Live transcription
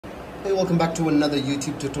Hey, welcome back to another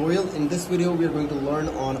YouTube tutorial. In this video, we are going to learn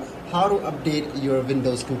on how to update your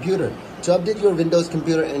Windows computer. To update your Windows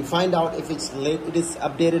computer and find out if it is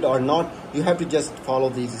updated or not, you have to just follow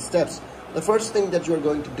these steps. The first thing that you're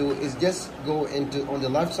going to do is just go on the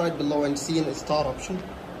left side below and see an start option.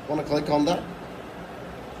 Want to click on that.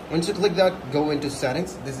 Once you click that, go into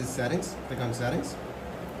settings. This is settings. Click on settings.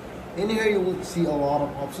 In here, you will see a lot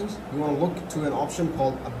of options. You want to look to an option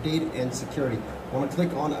called Update and Security. You want to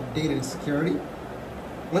click on Update and Security.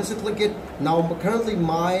 Once you click it, now currently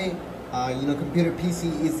my computer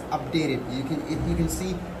PC is updated. You can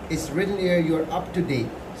see it's written here you're up to date.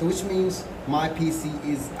 So which means my PC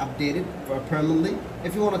is updated permanently.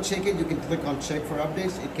 If you want to check it, you can click on check for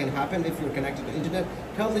updates. It can happen if you're connected to internet.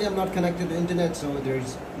 Currently I'm not connected to internet, so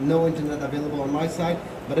there's no internet available on my side.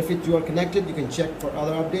 But if you are connected, you can check for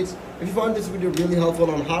other updates. If you found this video really helpful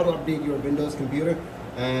on how to update your Windows computer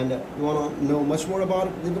and you want to know much more about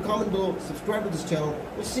it, leave a comment below, subscribe to this channel.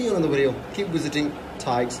 We'll see you in another video. Keep visiting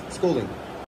Tigez Schooling.